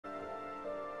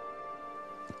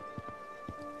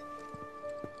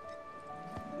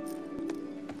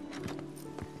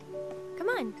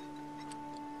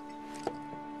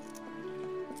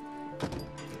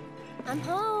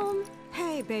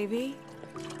baby?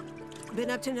 Been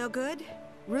up to no good?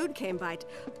 Rude came by.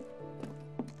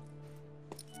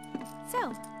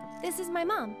 So, this is my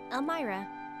mom, Elmira.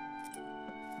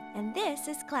 And this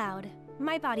is Cloud,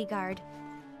 my bodyguard.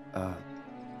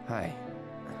 Hi.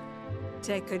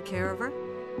 Take good care of her?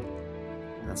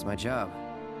 That's my job.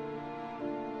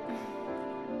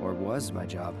 Or was my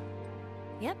job.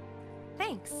 Yep,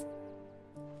 thanks.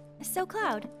 So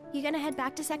Cloud, you gonna head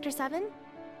back to Sector 7?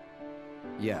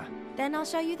 Yeah. Then I'll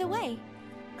show you the way.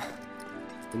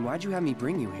 Then why'd you have me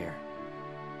bring you here?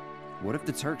 What if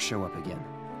the Turks show up again?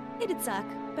 It'd suck,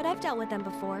 but I've dealt with them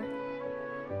before.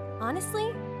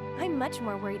 Honestly, I'm much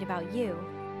more worried about you.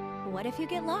 What if you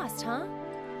get lost, huh?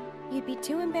 You'd be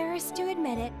too embarrassed to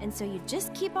admit it, and so you'd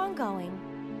just keep on going.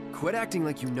 Quit acting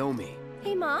like you know me.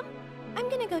 Hey, Mom. I'm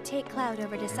gonna go take Cloud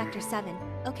over to Sector 7,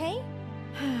 okay?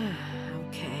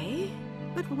 Okay.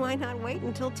 But why not wait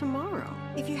until tomorrow?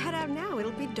 If you head out now,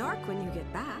 it'll be dark when you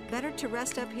get back. Better to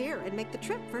rest up here and make the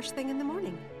trip first thing in the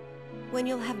morning, when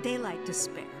you'll have daylight to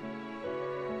spare.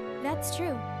 That's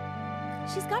true.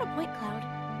 She's got a point, Cloud.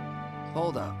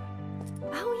 Hold up.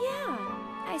 Oh yeah,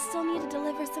 I still need to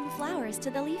deliver some flowers to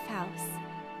the Leaf House.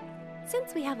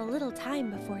 Since we have a little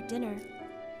time before dinner,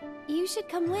 you should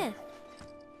come with.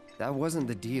 That wasn't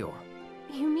the deal.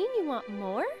 You mean you want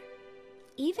more?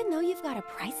 Even though you've got a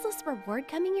priceless reward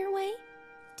coming your way?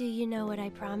 Do you know what I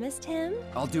promised him?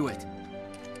 I'll do it.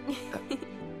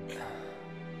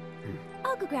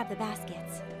 I'll go grab the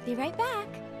baskets. Be right back.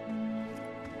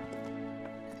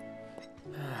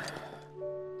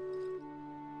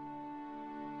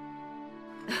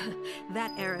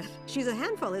 That Aerith. She's a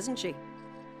handful, isn't she?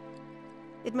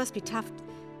 It must be tough.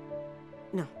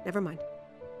 No, never mind.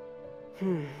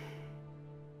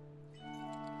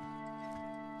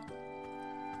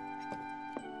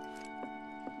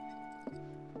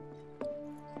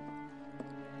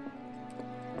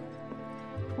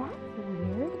 That's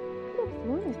weird. Could have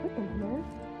sworn I put them here.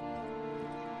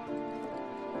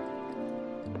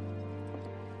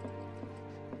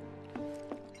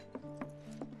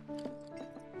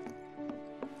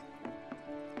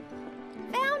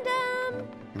 Found them!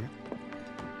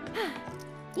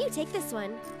 You take this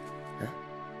one.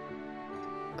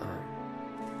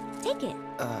 Take it.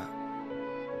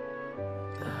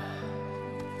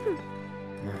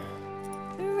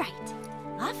 Right.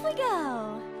 Off we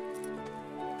go.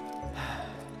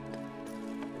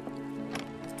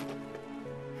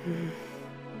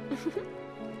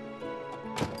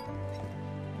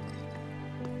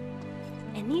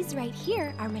 And these right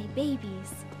here are my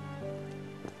babies.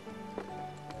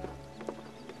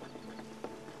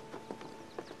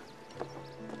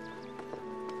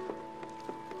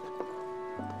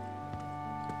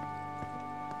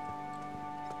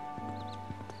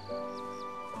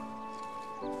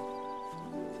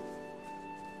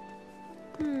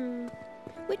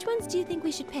 Which ones do you think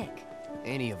we should pick?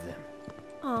 Any of them.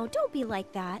 Oh, don't be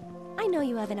like that. I know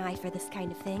you have an eye for this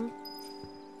kind of thing.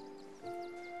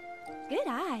 Good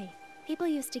eye. People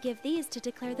used to give these to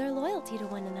declare their loyalty to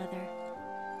one another.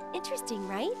 Interesting,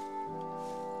 right?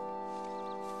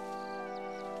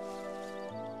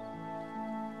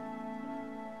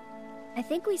 I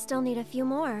think we still need a few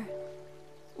more.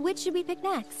 Which should we pick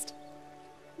next?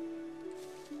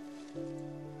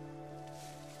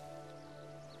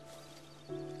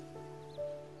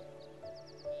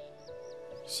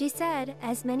 She said,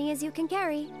 as many as you can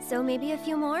carry, so maybe a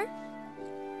few more?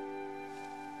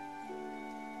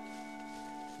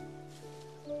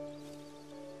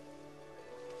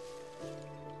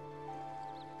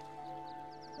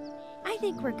 I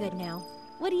think we're good now.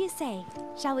 What do you say?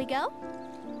 Shall we go?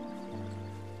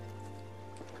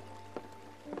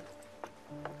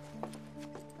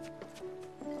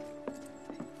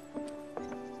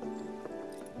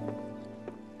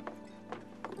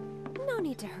 No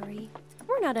need to hurry.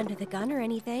 We're not under the gun or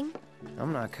anything.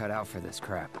 I'm not cut out for this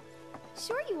crap.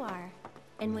 Sure you are.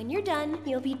 And when you're done,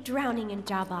 you'll be drowning in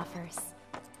job offers.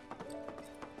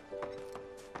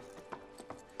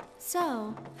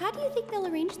 So, how do you think they'll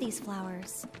arrange these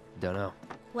flowers? Dunno.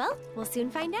 Well, we'll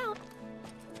soon find out.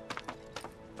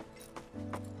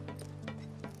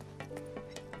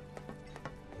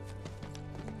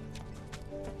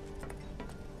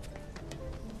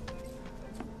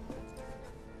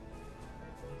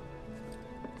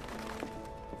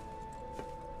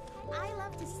 I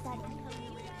love to study.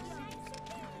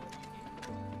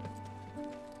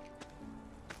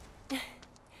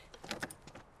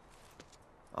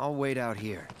 I'll wait out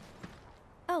here.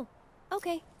 Oh,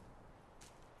 okay.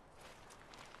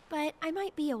 But I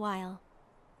might be a while.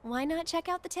 Why not check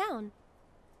out the town?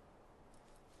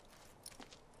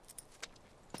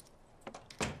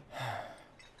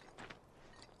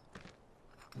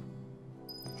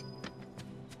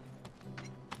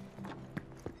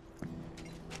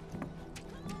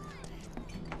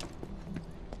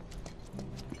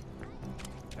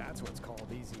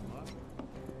 easy money.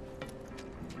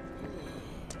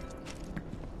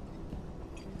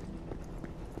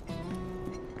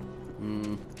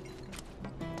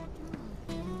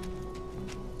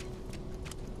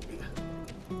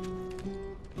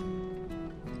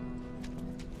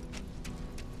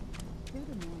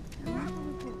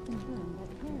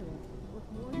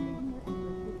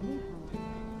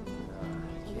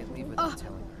 Can't leave without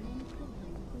telling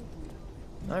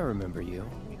her. I remember you.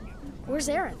 Where's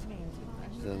Aerith?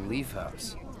 The Leaf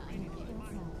House.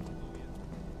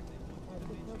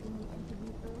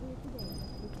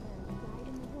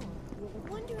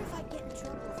 Wonder if I'd get in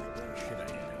trouble if I went. Should I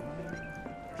head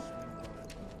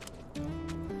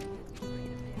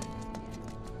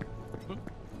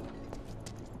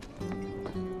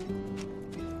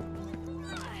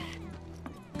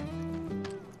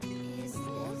Is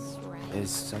this right?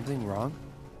 Is something wrong?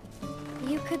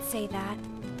 You could say that.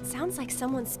 Sounds like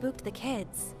someone spooked the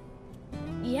kids.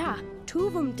 Yeah, 2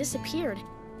 of them disappeared.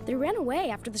 They ran away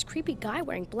after this creepy guy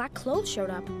wearing black clothes showed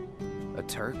up. A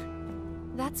Turk?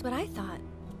 That's what I thought,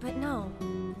 but no.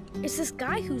 It's this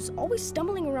guy who's always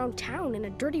stumbling around town in a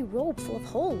dirty robe full of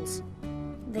holes.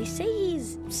 They say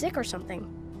he's sick or something.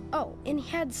 Oh, and he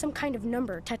had some kind of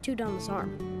number tattooed on his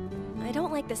arm. I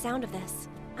don't like the sound of this.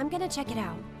 I'm gonna check it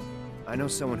out. I know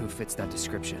someone who fits that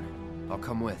description. I'll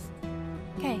come with.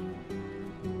 Okay.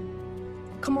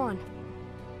 Come on.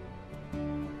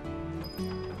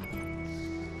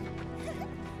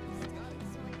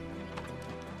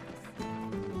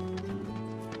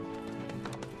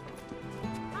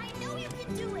 I know you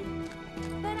can do it!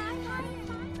 But I'm higher.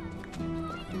 Can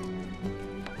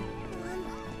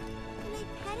I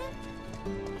pet him?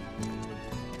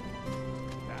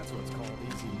 That's what's called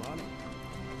easy money.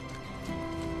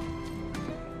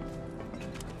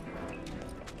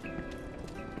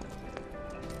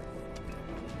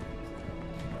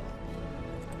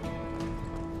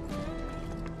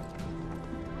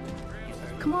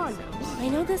 Come on. I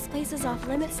know this place is off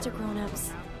limits to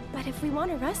grown-ups, but if we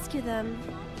want to rescue them,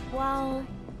 well,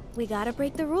 we gotta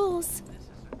break the rules.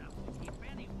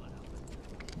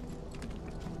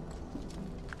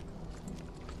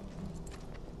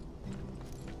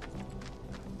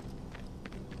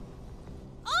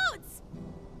 Oats!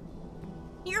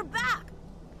 You're back!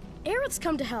 Aerith's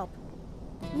come to help.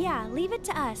 Yeah, leave it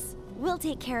to us. We'll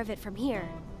take care of it from here.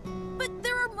 But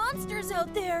there are monsters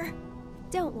out there!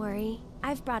 Don't worry.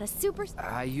 I've brought a super...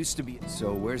 I used to be...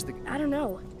 So where's the... I don't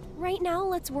know. Right now,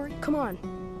 let's work... Come on.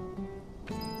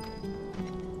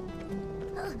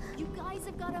 You guys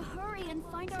have got to hurry and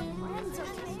find our friends,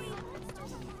 okay?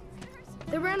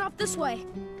 They ran off this way.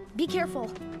 Be careful.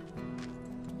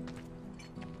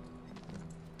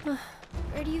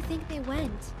 Where do you think they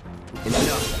went?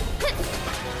 Enough!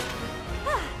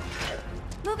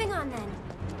 Moving on, then.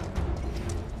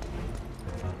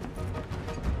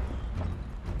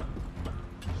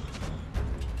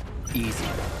 Easy.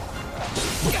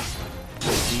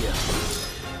 See ya.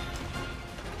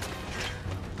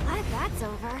 Glad that's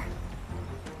over.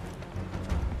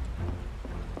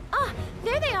 Ah,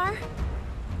 there they are!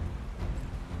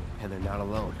 And they're not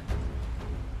alone.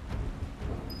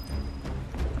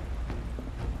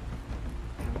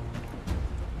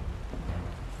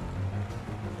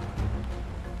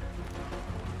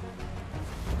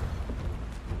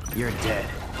 You're dead.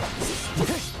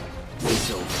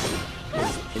 It's over.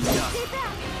 Enough.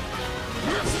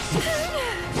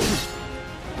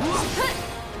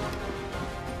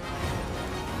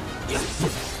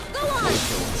 Go on!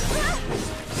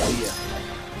 See ya.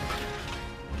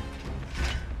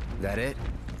 That it?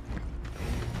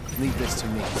 Leave this to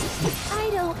me. I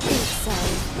don't think so.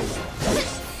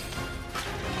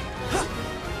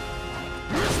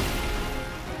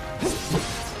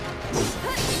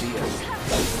 See ya.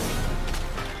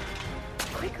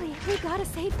 Quickly, we gotta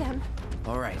save them.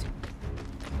 All right.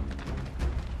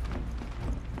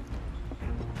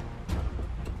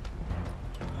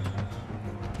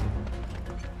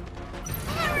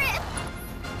 Aerith!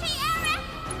 Hey, Aerith!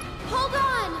 Hold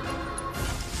on!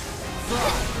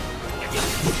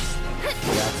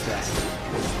 That's that.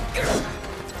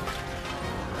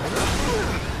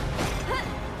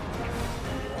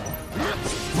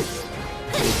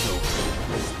 It's over.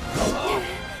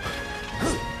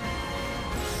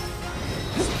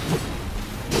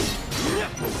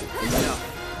 Enough.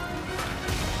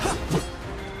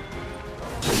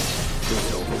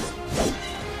 It's over.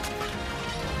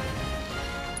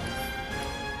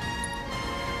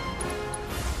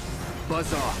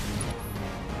 Buzz off.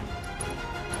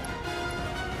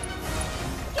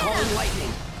 Calling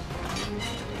lightning.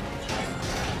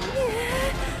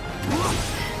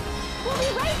 We'll be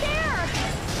right there!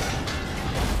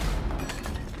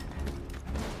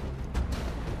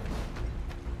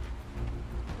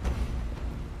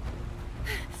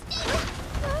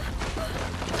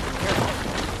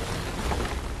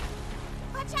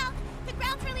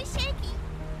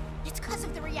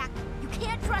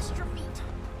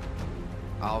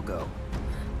 I'll go.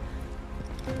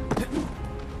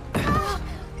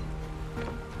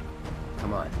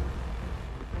 Come on.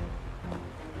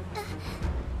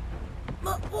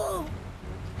 Whoa!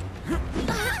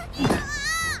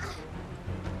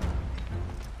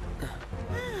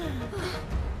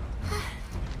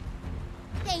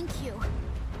 Thank you.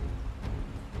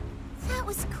 That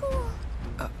was cool.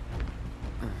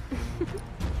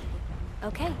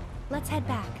 Okay, let's head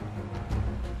back.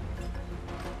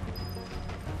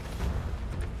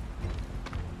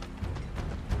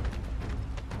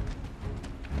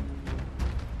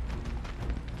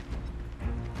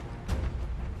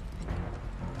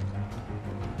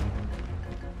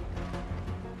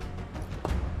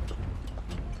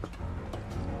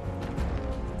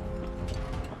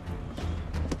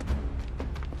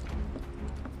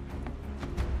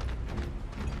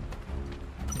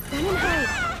 Run and hide.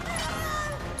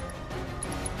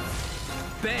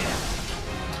 Bam!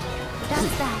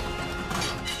 That's that.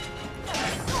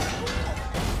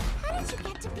 How did you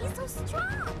get to be so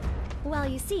strong? Well,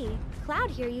 you see, Cloud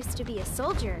here used to be a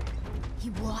soldier. He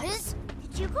was?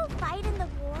 Did you go fight in the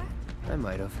war? I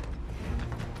might have.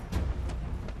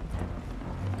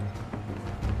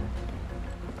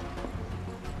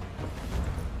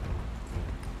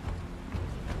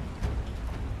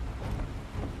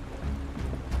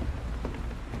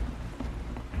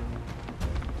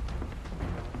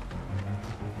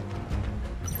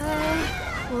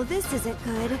 Well, this isn't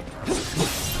good. That's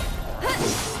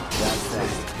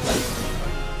that.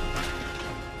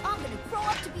 I'm gonna grow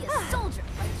up to be a soldier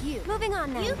like you. Moving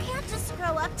on then. You can't just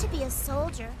grow up to be a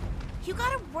soldier. You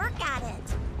gotta work at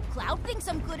it. Cloud thinks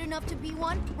I'm good enough to be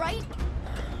one, right?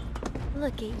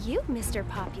 Look at you, Mr.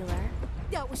 Popular.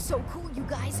 That was so cool, you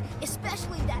guys.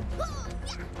 Especially that.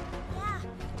 Yeah. Yeah.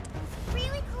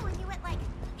 Really cool when you went like,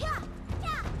 yeah,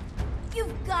 yeah.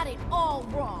 You've got it all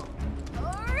wrong.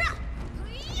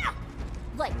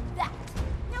 Like that.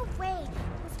 No way. It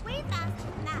was way faster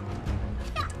than that.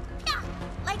 Yeah, yeah.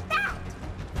 Like that.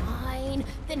 Fine.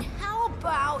 Then how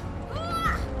about.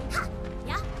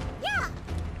 Yeah, yeah.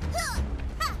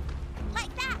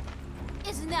 Like that.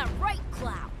 Isn't that right,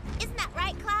 Cloud? Isn't that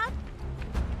right, Cloud?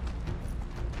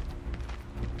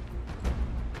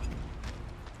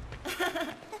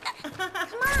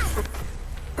 Come on!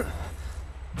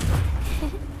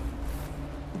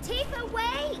 Tifa,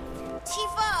 wait!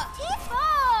 Tifa! Tifa!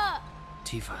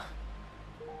 Tifa.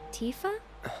 Tifa?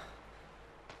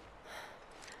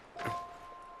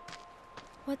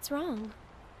 What's wrong?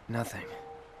 Nothing.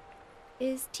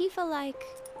 Is Tifa like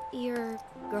your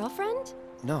girlfriend?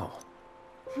 No,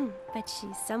 But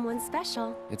she's someone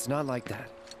special. it's not like that.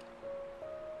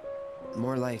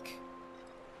 More like...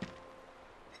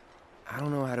 I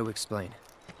don't know how to explain.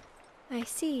 I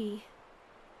see.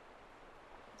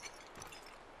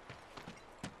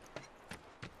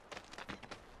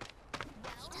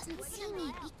 He doesn't see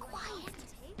me. Be quiet.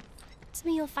 It's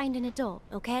me, you'll find an adult,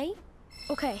 okay?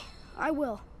 Okay, I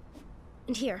will.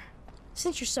 And here,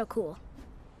 since you're so cool,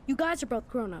 you guys are both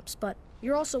grown-ups, but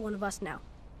you're also one of us now.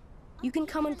 You can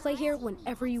come and play here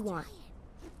whenever you want.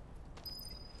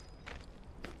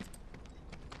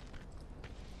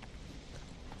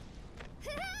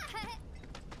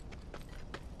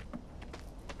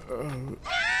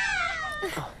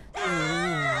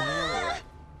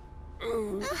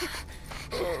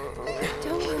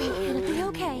 Don't worry, it'll be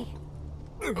okay.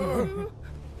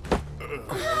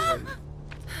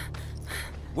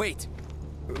 Wait!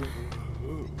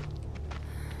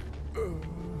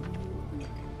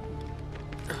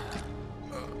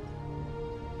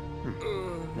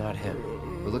 Not him.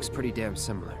 It looks pretty damn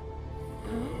similar.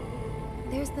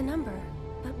 There's the number.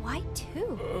 But why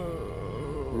two?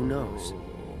 Who knows?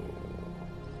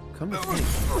 Come to think.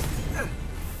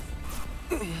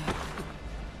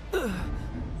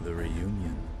 The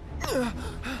reunion.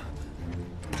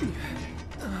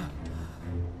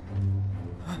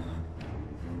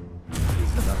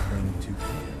 Is nothing to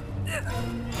fear.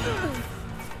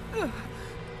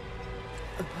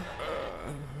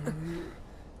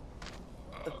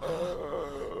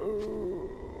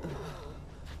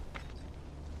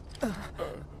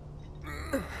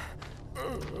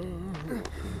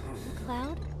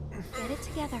 Cloud, get it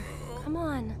together. Come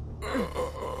on.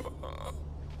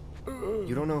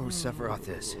 You don't know who Sephiroth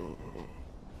is,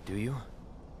 do you?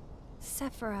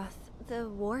 Sephiroth, the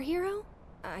war hero?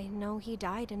 I know he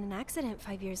died in an accident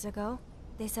 5 years ago.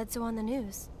 They said so on the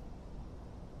news.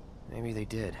 Maybe they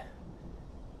did.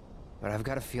 But I've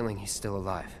got a feeling he's still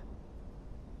alive.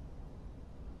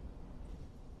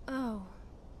 Oh,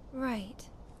 right.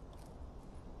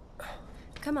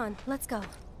 Come on, let's go.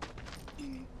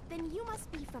 Then you must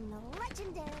be from the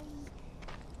legendary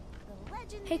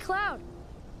Hey, Cloud.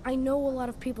 I know a lot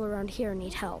of people around here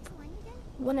need help.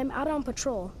 When I'm out on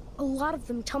patrol, a lot of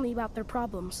them tell me about their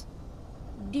problems.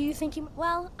 Do you think you...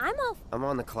 Well, I'm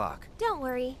on the clock. Don't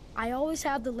worry. I always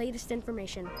have the latest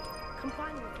information. Come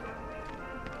find me.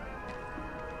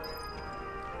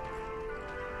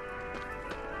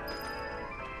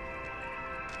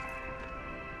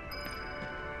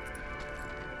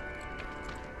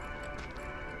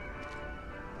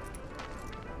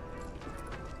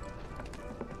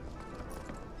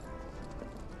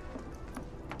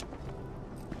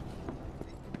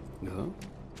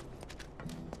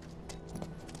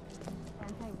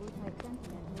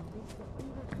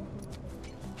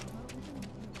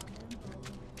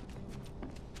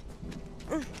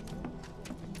 Huh?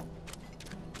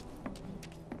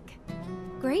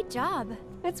 Great job.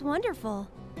 It's wonderful.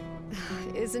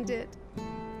 Isn't it?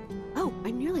 Oh,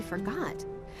 I nearly forgot.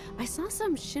 I saw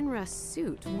some Shinra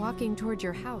suit walking toward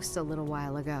your house a little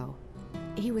while ago.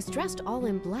 He was dressed all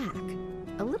in black.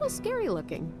 A little scary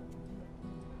looking.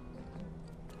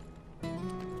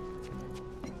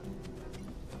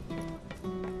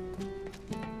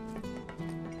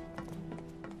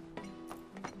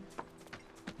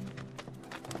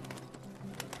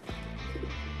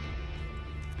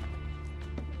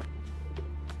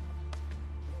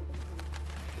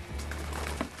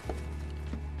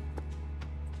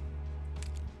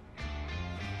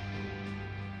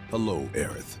 Hello,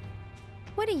 Aerith.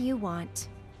 What do you want?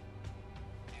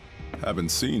 Haven't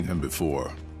seen him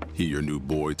before. He your new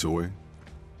boy toy?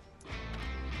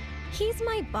 He's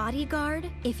my bodyguard,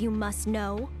 if you must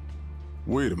know.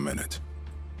 Wait a minute.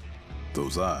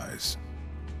 Those eyes.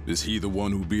 Is he the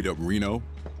one who beat up Reno?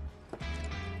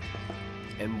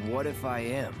 And what if I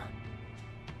am?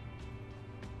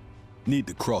 Need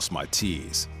to cross my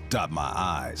T's, dot my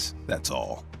I's, that's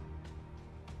all.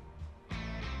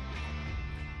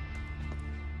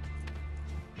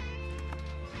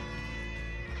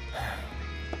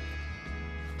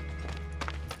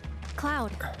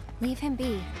 Cloud, leave him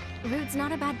be. Rude's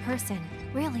not a bad person,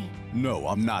 really. No,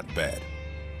 I'm not bad.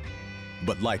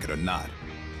 But like it or not,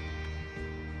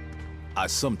 I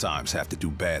sometimes have to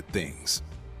do bad things.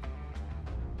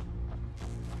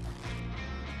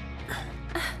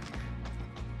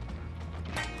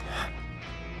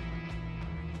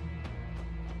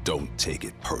 Don't take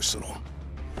it personal.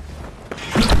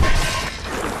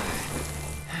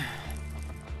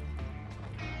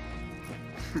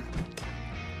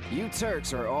 You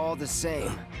Turks are all the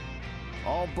same.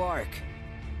 All bark,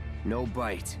 no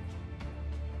bite.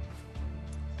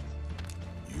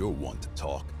 You're one to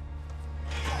talk.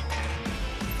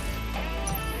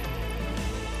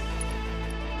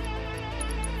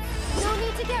 No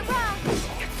need to get rough!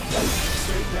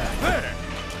 There!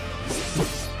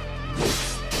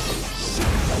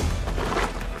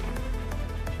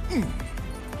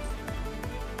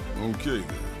 Okay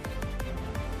then.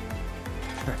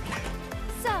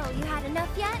 So, you had enough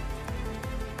yet?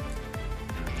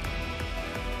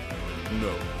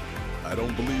 No, I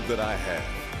don't believe that I have.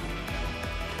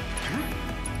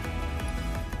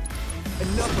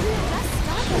 Enough of Just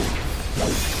stop it!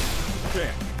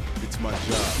 Can't. It's my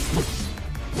job.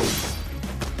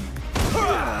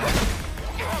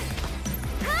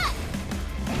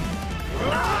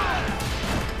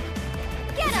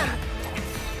 Get him!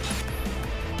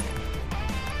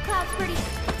 Cloud's pretty...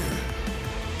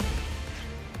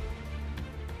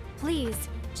 Please,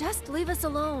 just leave us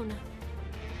alone.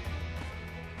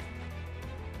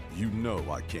 You know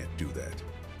I can't do that.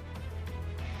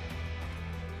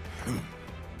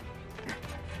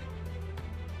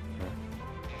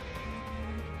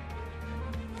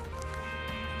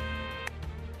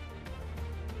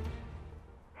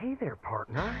 Hey there,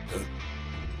 partner.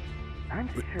 I'm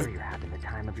sure you're having the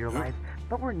time of your life,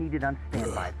 but we're needed on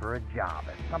standby for a job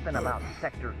at something about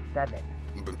Sector 7.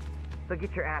 So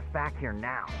get your ass back here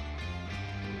now.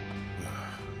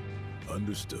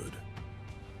 Understood.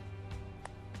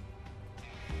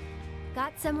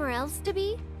 Got somewhere else to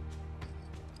be?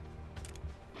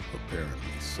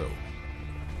 Apparently so.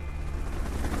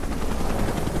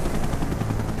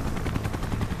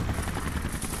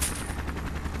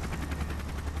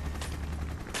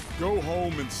 Go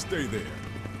home and stay there.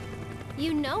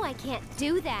 You know I can't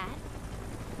do that.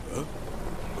 Huh?